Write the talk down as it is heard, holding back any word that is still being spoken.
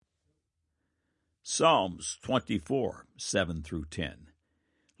Psalms 24, 7 through 10.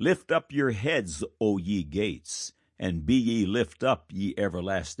 Lift up your heads, O ye gates, and be ye lift up, ye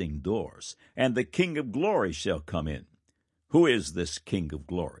everlasting doors, and the King of glory shall come in. Who is this King of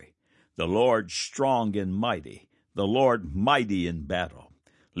glory? The Lord strong and mighty, the Lord mighty in battle.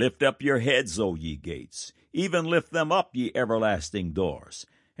 Lift up your heads, O ye gates, even lift them up, ye everlasting doors,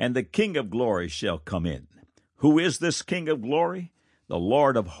 and the King of glory shall come in. Who is this King of glory? The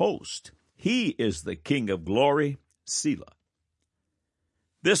Lord of hosts. He is the King of glory, Selah.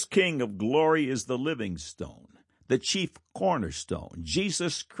 This King of glory is the living stone, the chief cornerstone,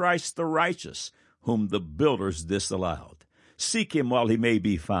 Jesus Christ the righteous, whom the builders disallowed. Seek him while he may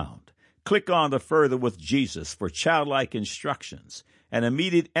be found. Click on the Further with Jesus for childlike instructions and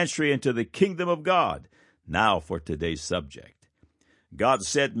immediate entry into the kingdom of God. Now for today's subject. God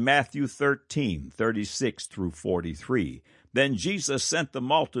said, Matthew 13, 36 through 43, Then Jesus sent the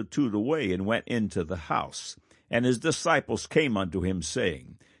multitude away and went into the house. And his disciples came unto him,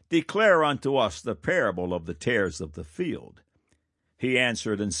 saying, Declare unto us the parable of the tares of the field. He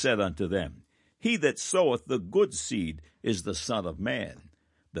answered and said unto them, He that soweth the good seed is the Son of Man.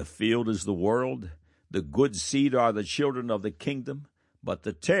 The field is the world. The good seed are the children of the kingdom, but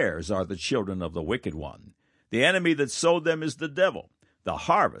the tares are the children of the wicked one. The enemy that sowed them is the devil. The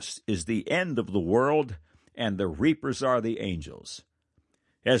harvest is the end of the world, and the reapers are the angels.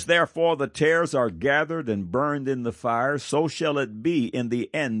 As therefore the tares are gathered and burned in the fire, so shall it be in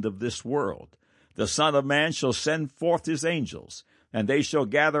the end of this world. The Son of Man shall send forth his angels, and they shall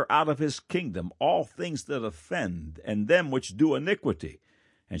gather out of his kingdom all things that offend, and them which do iniquity,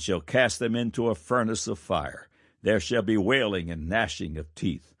 and shall cast them into a furnace of fire. There shall be wailing and gnashing of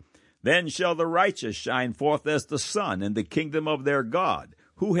teeth. Then shall the righteous shine forth as the sun in the kingdom of their God.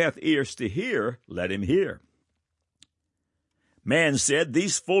 Who hath ears to hear, let him hear. Man said,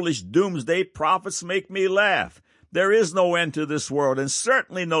 These foolish doomsday prophets make me laugh. There is no end to this world, and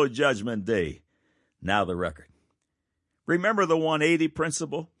certainly no judgment day. Now the record. Remember the 180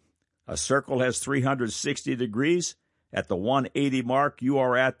 principle? A circle has 360 degrees. At the 180 mark, you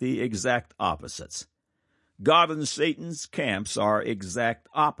are at the exact opposites. God and Satan's camps are exact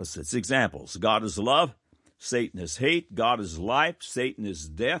opposites. Examples: God is love, Satan is hate. God is life, Satan is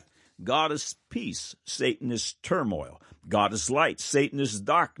death. God is peace, Satan is turmoil. God is light, Satan is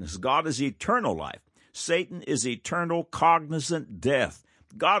darkness. God is eternal life, Satan is eternal cognizant death.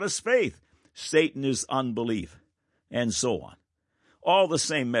 God is faith, Satan is unbelief, and so on. All the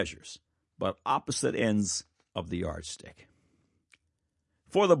same measures, but opposite ends of the yardstick.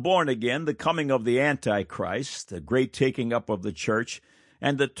 For the born again, the coming of the Antichrist, the great taking up of the church,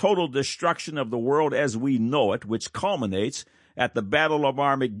 and the total destruction of the world as we know it, which culminates at the Battle of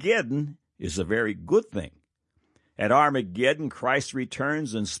Armageddon, is a very good thing. At Armageddon, Christ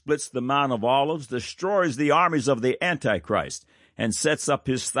returns and splits the Mount of Olives, destroys the armies of the Antichrist, and sets up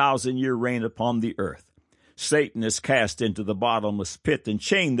his 1,000-year reign upon the earth. Satan is cast into the bottomless pit and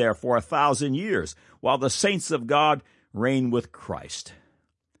chained there for 1,000 years, while the saints of God reign with Christ.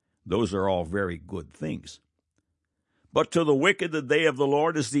 Those are all very good things. But to the wicked the day of the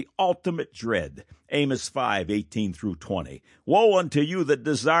Lord is the ultimate dread. Amos 5:18 through 20. Woe unto you that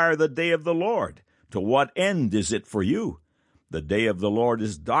desire the day of the Lord! To what end is it for you? The day of the Lord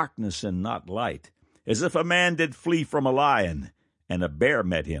is darkness and not light, as if a man did flee from a lion, and a bear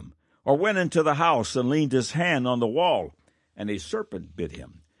met him, or went into the house and leaned his hand on the wall, and a serpent bit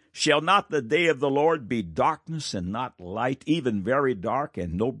him. Shall not the day of the Lord be darkness and not light, even very dark,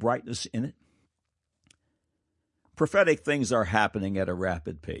 and no brightness in it? Prophetic things are happening at a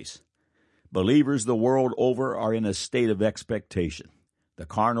rapid pace. Believers the world over are in a state of expectation. The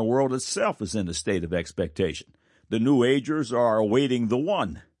carnal world itself is in a state of expectation. The New Agers are awaiting the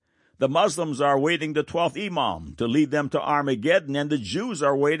One. The Muslims are awaiting the 12th Imam to lead them to Armageddon, and the Jews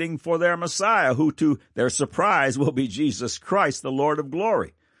are waiting for their Messiah, who to their surprise will be Jesus Christ, the Lord of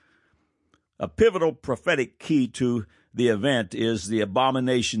glory. A pivotal prophetic key to the event is the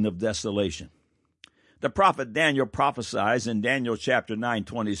abomination of desolation. The prophet Daniel prophesies in Daniel chapter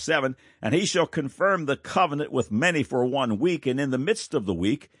 9:27, and he shall confirm the covenant with many for 1 week, and in the midst of the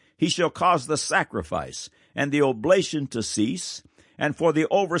week he shall cause the sacrifice and the oblation to cease, and for the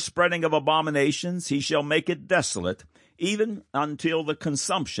overspreading of abominations he shall make it desolate, even until the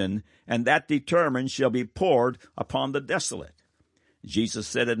consumption, and that determined shall be poured upon the desolate. Jesus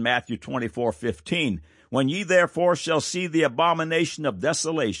said in Matthew 24:15, When ye therefore shall see the abomination of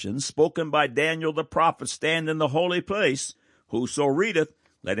desolation, spoken by Daniel the prophet, stand in the holy place, whoso readeth,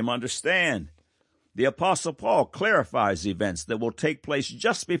 let him understand. The Apostle Paul clarifies events that will take place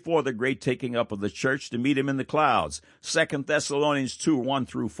just before the great taking up of the church to meet him in the clouds. 2 Thessalonians 2, 1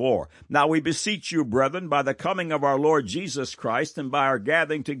 through 4. Now we beseech you, brethren, by the coming of our Lord Jesus Christ, and by our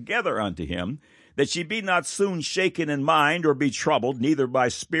gathering together unto him, that ye be not soon shaken in mind, or be troubled, neither by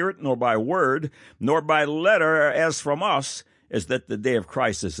spirit, nor by word, nor by letter, as from us, as that the day of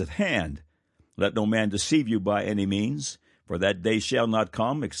Christ is at hand. Let no man deceive you by any means, for that day shall not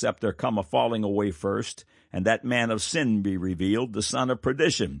come, except there come a falling away first, and that man of sin be revealed, the son of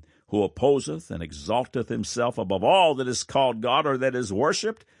perdition, who opposeth and exalteth himself above all that is called God or that is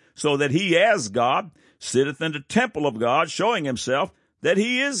worshipped, so that he as God sitteth in the temple of God, showing himself that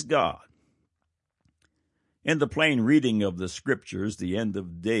he is God. In the plain reading of the Scriptures, the end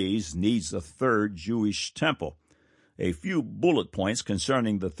of days needs a third Jewish temple. A few bullet points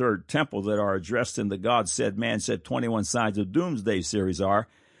concerning the third temple that are addressed in the God Said, Man Said 21 Signs of Doomsday series are: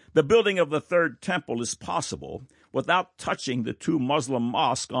 the building of the third temple is possible without touching the two Muslim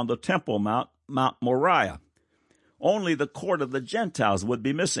mosques on the Temple Mount, Mount Moriah. Only the court of the Gentiles would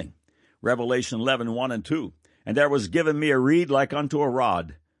be missing. Revelation 11, 1 and 2. And there was given me a reed like unto a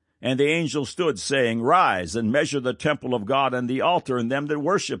rod. And the angel stood, saying, Rise, and measure the temple of God and the altar and them that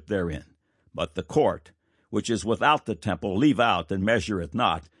worship therein. But the court, which is without the temple, leave out, and measure it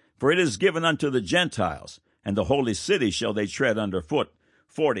not. For it is given unto the Gentiles, and the holy city shall they tread under foot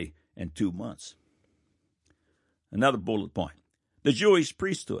 42 months. Another bullet point: the Jewish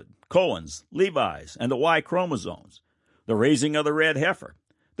priesthood, Cohens, Levites, and the Y chromosomes, the raising of the red heifer,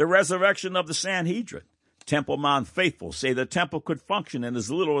 the resurrection of the Sanhedrin. Temple Mount faithful say the temple could function in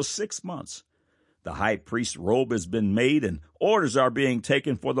as little as 6 months. The high priest's robe has been made, and orders are being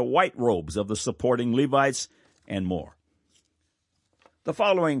taken for the white robes of the supporting Levites, and more. The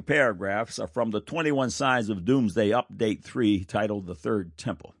following paragraphs are from the 21 Signs of Doomsday Update 3, titled The Third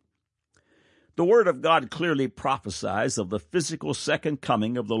Temple. The Word of God clearly prophesies of the physical second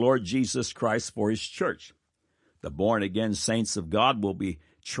coming of the Lord Jesus Christ for his church. The born-again saints of God will be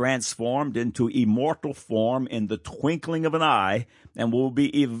transformed into immortal form in the twinkling of an eye, and will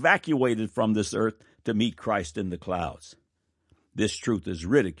be evacuated from this earth to meet Christ in the clouds. This truth is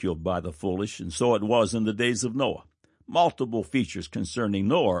ridiculed by the foolish, and so it was in the days of Noah. Multiple features concerning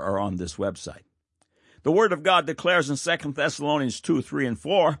Noah are on this website. The Word of God declares in 2 Thessalonians 2, 3, and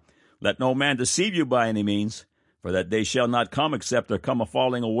 4, Let no man deceive you by any means, for that day shall not come, except there come a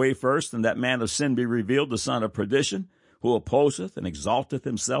falling away first, and that man of sin be revealed, the son of perdition, who opposeth and exalteth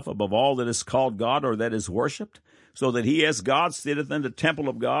himself above all that is called God or that is worshipped, so that he as God sitteth in the temple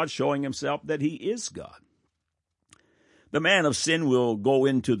of God, showing himself that he is God. The man of sin will go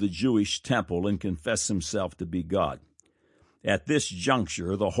into the Jewish temple and confess himself to be God. At this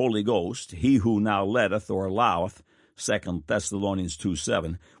juncture, the Holy Ghost, he who now letteth or alloweth, 2 Thessalonians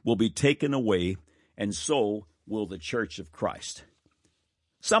 2:7, will be taken away, and so will the church of Christ.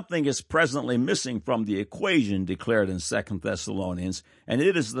 Something is presently missing from the equation declared in 2 Thessalonians, and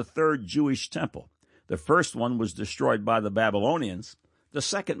it is the third Jewish temple. The first one was destroyed by the Babylonians, the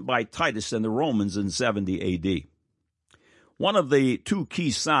second by Titus and the Romans in 70 A.D. One of the two key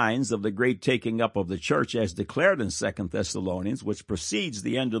signs of the great taking up of the church as declared in 2 Thessalonians, which precedes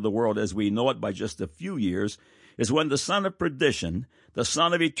the end of the world as we know it by just a few years, is when the son of perdition, the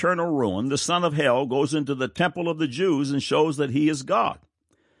son of eternal ruin, the son of hell, goes into the temple of the Jews and shows that he is God.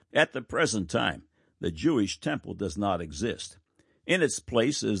 At the present time, the Jewish temple does not exist. In its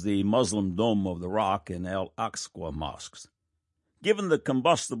place is the Muslim Dome of the Rock and Al-Aqsa mosques. Given the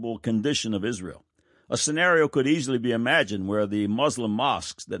combustible condition of Israel, a scenario could easily be imagined where the Muslim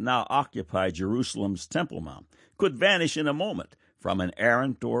mosques that now occupy Jerusalem's Temple Mount could vanish in a moment from an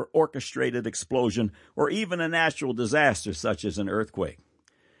errant or orchestrated explosion or even a natural disaster such as an earthquake.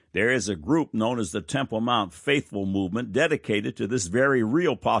 There is a group known as the Temple Mount Faithful Movement dedicated to this very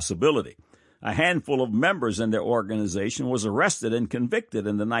real possibility. A handful of members in their organization was arrested and convicted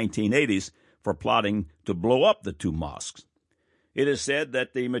in the 1980s for plotting to blow up the two mosques. It is said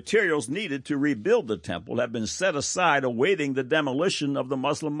that the materials needed to rebuild the temple have been set aside awaiting the demolition of the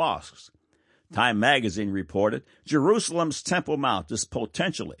Muslim mosques. Time magazine reported, Jerusalem's Temple Mount is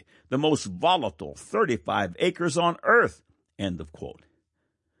potentially the most volatile 35 acres on earth, end of quote.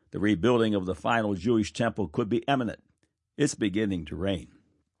 The rebuilding of the final Jewish temple could be imminent. It's beginning to rain.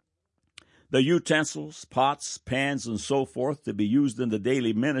 The utensils, pots, pans, and so forth to be used in the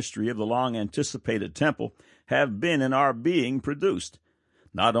daily ministry of the long-anticipated temple have been and are being produced.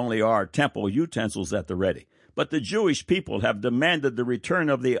 Not only are temple utensils at the ready, but the Jewish people have demanded the return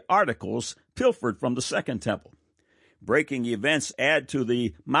of the articles pilfered from the second temple. Breaking events add to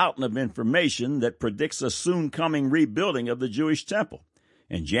the mountain of information that predicts a soon-coming rebuilding of the Jewish temple.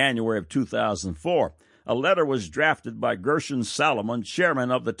 In January of 2004, a letter was drafted by Gershon Salomon, chairman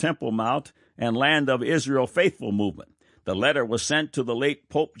of the Temple Mount and Land of Israel Faithful Movement. The letter was sent to the late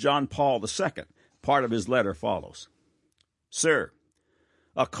Pope John Paul II. Part of his letter follows. Sir,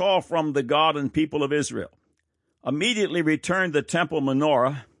 a call from the God and people of Israel. Immediately return the temple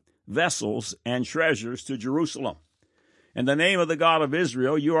menorah, vessels, and treasures to Jerusalem. In the name of the God of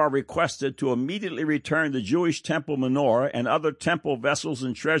Israel, you are requested to immediately return the Jewish temple menorah and other temple vessels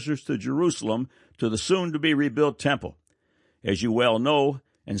and treasures to Jerusalem, to the soon-to-be rebuilt temple. As you well know,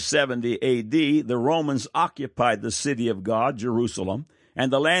 in 70 A.D., the Romans occupied the city of God, Jerusalem,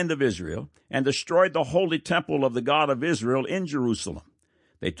 and the land of Israel, and destroyed the holy temple of the God of Israel in Jerusalem.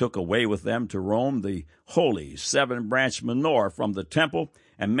 They took away with them to Rome the holy seven-branch menorah from the temple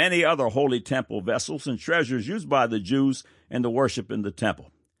and many other holy temple vessels and treasures used by the Jews in the worship in the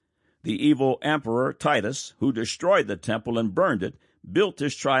temple. The evil emperor Titus, who destroyed the temple and burned it, built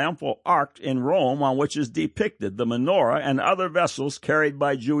his triumphal arch in Rome, on which is depicted the menorah and other vessels carried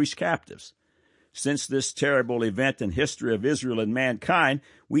by Jewish captives. Since this terrible event in history of Israel and mankind,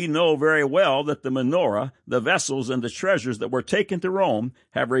 we know very well that the menorah, the vessels, and the treasures that were taken to Rome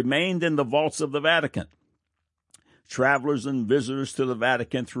have remained in the vaults of the Vatican. Travelers and visitors to the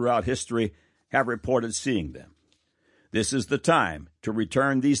Vatican throughout history have reported seeing them. This is the time to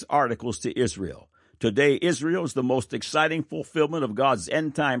return these articles to Israel. Today, Israel is the most exciting fulfillment of God's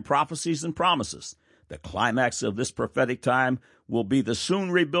end-time prophecies and promises. The climax of this prophetic time will be the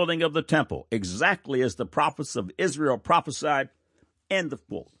soon rebuilding of the temple, exactly as the prophets of Israel prophesied. End of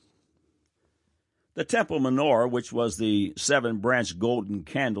quote. The temple menorah, which was the seven-branch golden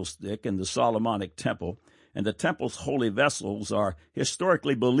candlestick in the Solomonic temple, and the temple's holy vessels are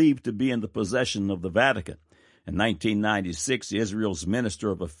historically believed to be in the possession of the Vatican. In 1996, Israel's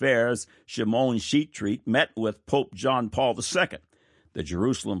Minister of Affairs, Shimon Shetreat, met with Pope John Paul II. The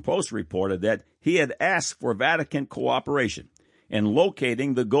Jerusalem Post reported that he had asked for Vatican cooperation in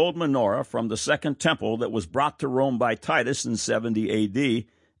locating the gold menorah from the Second Temple that was brought to Rome by Titus in 70 A.D.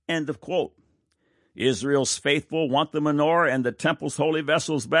 End of quote. Israel's faithful want the menorah and the temple's holy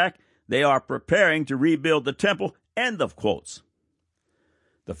vessels back. They are preparing to rebuild the temple. End of quotes.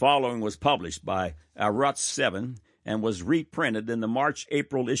 The following was published by Arutz 7 and was reprinted in the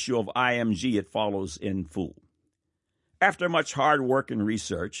March-April issue of IMG. It follows in full. After much hard work and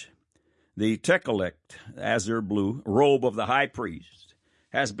research, the Techelet, azure blue, robe of the high priest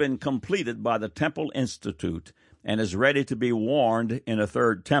has been completed by the Temple Institute and is ready to be worn in a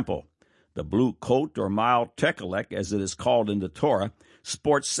third temple. The blue coat, or mild Techelet, as it is called in the Torah,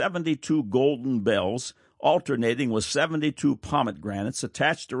 sports 72 golden bells, alternating with 72 pomegranates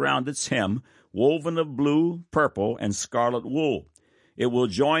attached around its hem, woven of blue, purple, and scarlet wool. It will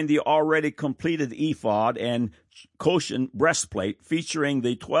join the already completed ephod and Koshan breastplate, featuring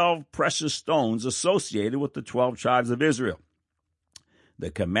the 12 precious stones associated with the 12 tribes of Israel.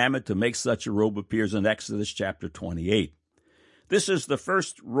 The commandment to make such a robe appears in Exodus chapter 28. This is the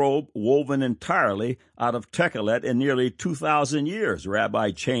first robe woven entirely out of Techelet in nearly 2,000 years,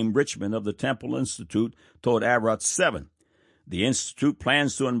 Rabbi Chaim Richman of the Temple Institute told Arutz 7. The Institute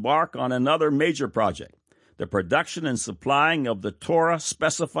plans to embark on another major project, the production and supplying of the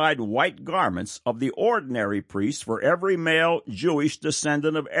Torah-specified white garments of the ordinary priest for every male Jewish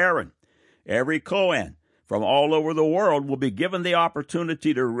descendant of Aaron. Every Kohen from all over the world will be given the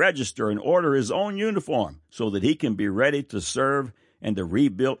opportunity to register and order his own uniform so that he can be ready to serve in the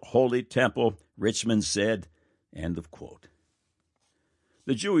rebuilt Holy Temple, Richmond said. End of quote.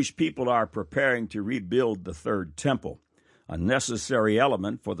 The Jewish people are preparing to rebuild the third temple, a necessary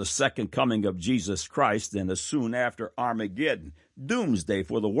element for the second coming of Jesus Christ and a soon after Armageddon, doomsday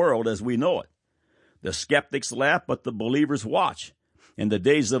for the world as we know it. The skeptics laugh, but the believers watch. In the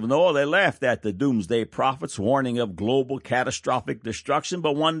days of Noah, they laughed at the doomsday prophets warning of global catastrophic destruction,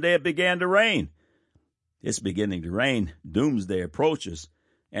 but one day it began to rain. It's beginning to rain. Doomsday approaches.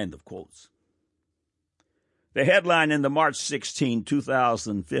 End of quotes. The headline in the March 16,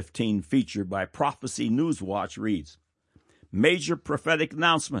 2015 feature by Prophecy Newswatch reads, Major prophetic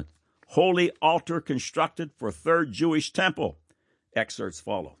announcement. Holy altar constructed for third Jewish temple. Excerpts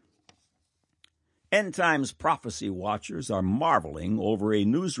follow. End Times prophecy watchers are marveling over a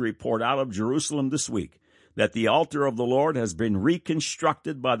news report out of Jerusalem this week that the altar of the Lord has been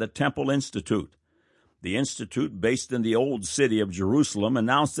reconstructed by the Temple Institute. The Institute, based in the old city of Jerusalem,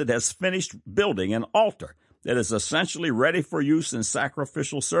 announced it has finished building an altar that is essentially ready for use in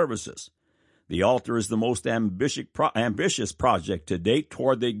sacrificial services. The altar is the most ambitious project to date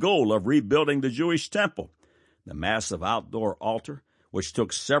toward the goal of rebuilding the Jewish temple. The massive outdoor altar which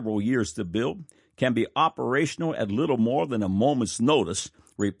took several years to build, can be operational at little more than a moment's notice,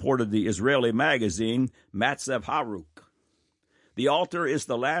 reported the Israeli magazine Matzev Haruk. The altar is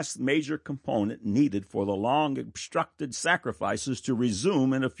the last major component needed for the long obstructed sacrifices to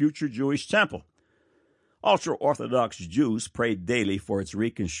resume in a future Jewish temple. Ultra-Orthodox Jews prayed daily for its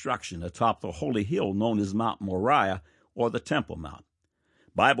reconstruction atop the holy hill known as Mount Moriah, or the Temple Mount.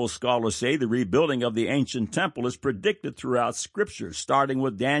 Bible scholars say the rebuilding of the ancient temple is predicted throughout Scripture, starting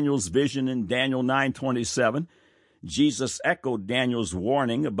with Daniel's vision in Daniel 9:27. Jesus echoed Daniel's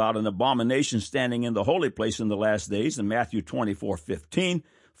warning about an abomination standing in the holy place in the last days in Matthew 24:15,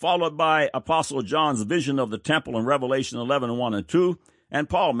 followed by Apostle John's vision of the temple in Revelation 11:1 and 2, and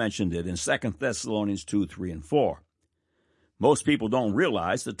Paul mentioned it in 2 Thessalonians 2:3 and 4. Most people don't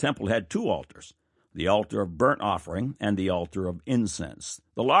realize the temple had two altars, the altar of burnt offering and the altar of incense.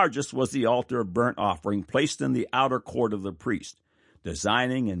 The largest was the altar of burnt offering, placed in the outer court of the priest.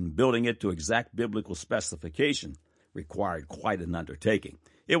 Designing and building it to exact biblical specification required quite an undertaking.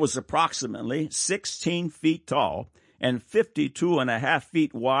 It was approximately 16 feet tall and 52.5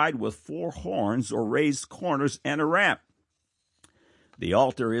 feet wide, with 4 horns or raised corners and a ramp. The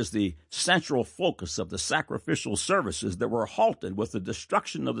altar is the central focus of the sacrificial services that were halted with the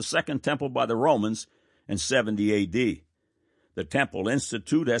destruction of the Second Temple by the Romans in 70 A.D. The Temple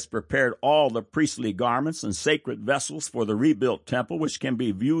Institute has prepared all the priestly garments and sacred vessels for the rebuilt temple, which can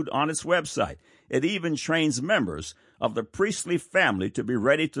be viewed on its website. It even trains members of the priestly family to be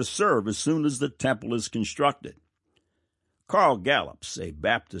ready to serve as soon as the temple is constructed. Carl Gallups, a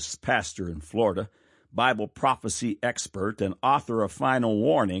Baptist pastor in Florida, Bible prophecy expert and author of Final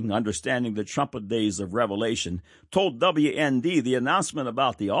Warning, Understanding the Trumpet Days of Revelation, told WND the announcement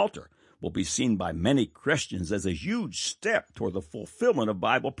about the altar will be seen by many Christians as a huge step toward the fulfillment of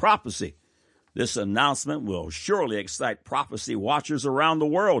Bible prophecy. This announcement will surely excite prophecy watchers around the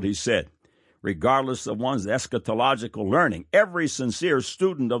world, he said. Regardless of one's eschatological learning, every sincere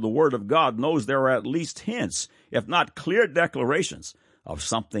student of the Word of God knows there are at least hints, if not clear declarations, of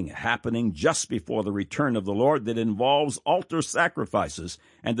something happening just before the return of the Lord that involves altar sacrifices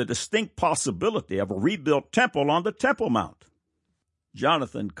and the distinct possibility of a rebuilt temple on the Temple Mount.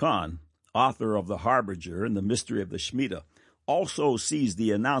 Jonathan Cahn, author of The Harbinger and the Mystery of the Shemitah, also sees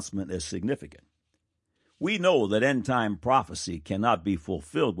the announcement as significant. We know that end-time prophecy cannot be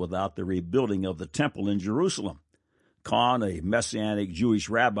fulfilled without the rebuilding of the temple in Jerusalem. Cahn, a Messianic Jewish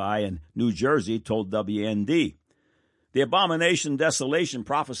rabbi in New Jersey, told WND, "The abomination desolation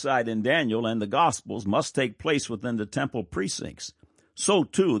prophesied in Daniel and the Gospels must take place within the temple precincts. So,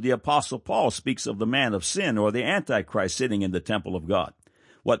 too, the Apostle Paul speaks of the man of sin or the Antichrist sitting in the temple of God.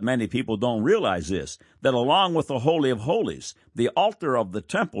 What many people don't realize is that along with the Holy of Holies, the altar of the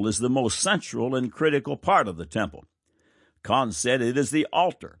temple is the most central and critical part of the temple. Cahn said it is the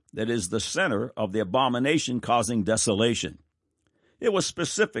altar that is the center of the abomination causing desolation. It was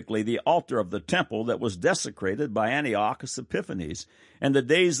specifically the altar of the temple that was desecrated by Antiochus Epiphanes in the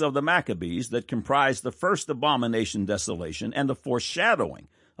days of the Maccabees that comprised the first abomination desolation and the foreshadowing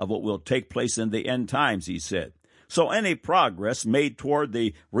of what will take place in the end times, he said. So any progress made toward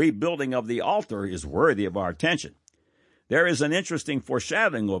the rebuilding of the altar is worthy of our attention. There is an interesting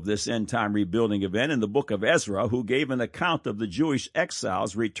foreshadowing of this end-time rebuilding event in the book of Ezra, who gave an account of the Jewish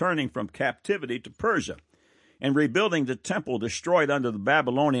exiles returning from captivity to Persia and rebuilding the temple destroyed under the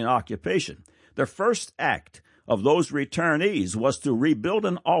Babylonian occupation. The first act of those returnees was to rebuild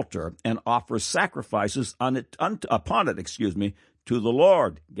an altar and offer sacrifices upon it, to the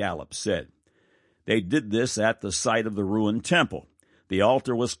Lord, Gallup said. They did this at the site of the ruined temple. The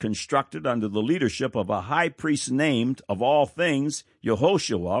altar was constructed under the leadership of a high priest named, of all things,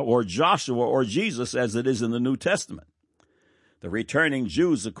 Yehoshua or Joshua or Jesus, as it is in the New Testament. The returning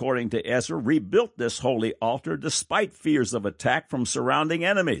Jews, according to Ezra, rebuilt this holy altar despite fears of attack from surrounding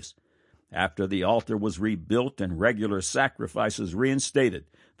enemies. After the altar was rebuilt and regular sacrifices reinstated,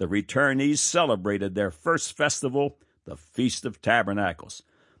 the returnees celebrated their first festival, the Feast of Tabernacles.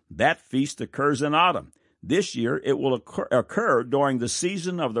 That feast occurs in autumn. This year it will occur during the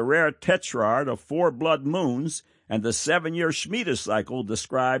season of the rare tetrad of 4 blood moons and the 7-year Shemitah cycle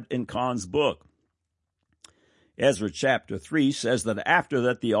described in Kahn's book. Ezra chapter 3 says that after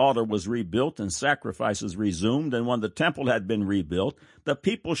that the altar was rebuilt and sacrifices resumed, and when the temple had been rebuilt, the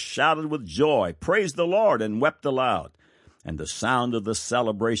people shouted with joy, praised the Lord, and wept aloud. And the sound of the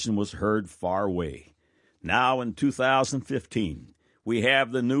celebration was heard far away. Now in 2015, we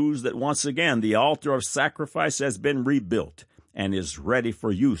have the news that once again the altar of sacrifice has been rebuilt and is ready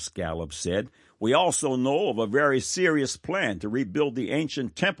for use, Gallup said. We also know of a very serious plan to rebuild the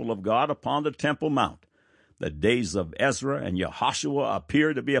ancient temple of God upon the Temple Mount. The days of Ezra and Jehoshua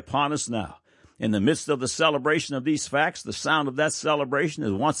appear to be upon us now. In the midst of the celebration of these facts, the sound of that celebration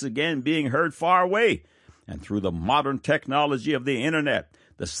is once again being heard far away. And through the modern technology of the internet,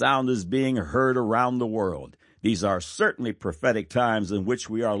 the sound is being heard around the world. These are certainly prophetic times in which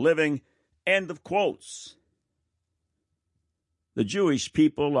we are living. End of quotes. The Jewish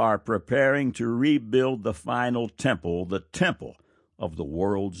people are preparing to rebuild the final temple, the temple of the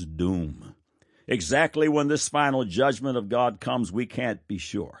world's doom. Exactly when this final judgment of God comes, we can't be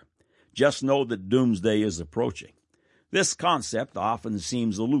sure. Just know that doomsday is approaching. This concept often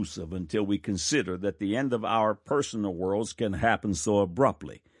seems elusive until we consider that the end of our personal worlds can happen so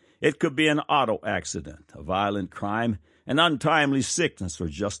abruptly. It could be an auto accident, a violent crime, an untimely sickness, or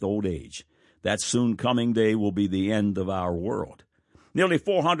just old age. That soon coming day will be the end of our world. Nearly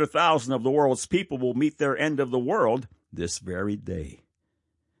 400,000 of the world's people will meet their end of the world this very day.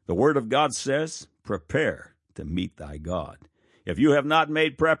 The Word of God says, prepare to meet thy God. If you have not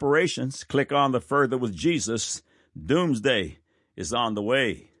made preparations, click on the Further with Jesus. Doomsday is on the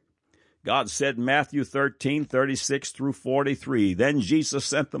way. God said in Matthew 13:36 through 43, Then Jesus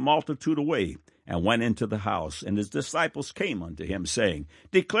sent the multitude away, and went into the house, and his disciples came unto him, saying,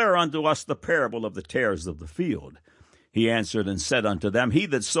 Declare unto us the parable of the tares of the field. He answered and said unto them, He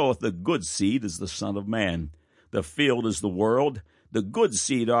that soweth the good seed is the Son of Man. The field is the world. The good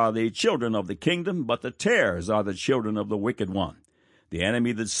seed are the children of the kingdom, but the tares are the children of the wicked one. The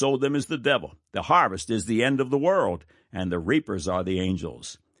enemy that sowed them is the devil. The harvest is the end of the world, and the reapers are the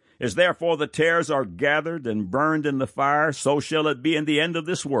angels. As therefore the tares are gathered and burned in the fire, so shall it be in the end of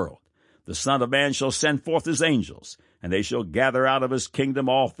this world. The Son of Man shall send forth his angels, and they shall gather out of his kingdom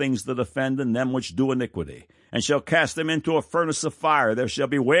all things that offend and them which do iniquity, and shall cast them into a furnace of fire. There shall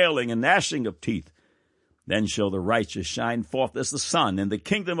be wailing and gnashing of teeth. Then shall the righteous shine forth as the sun in the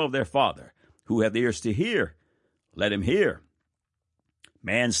kingdom of their Father. Who hath ears to hear, let him hear.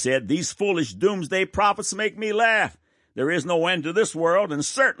 Man said, These foolish doomsday prophets make me laugh. There is no end to this world, and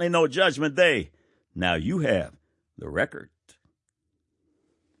certainly no judgment day. Now you have the record.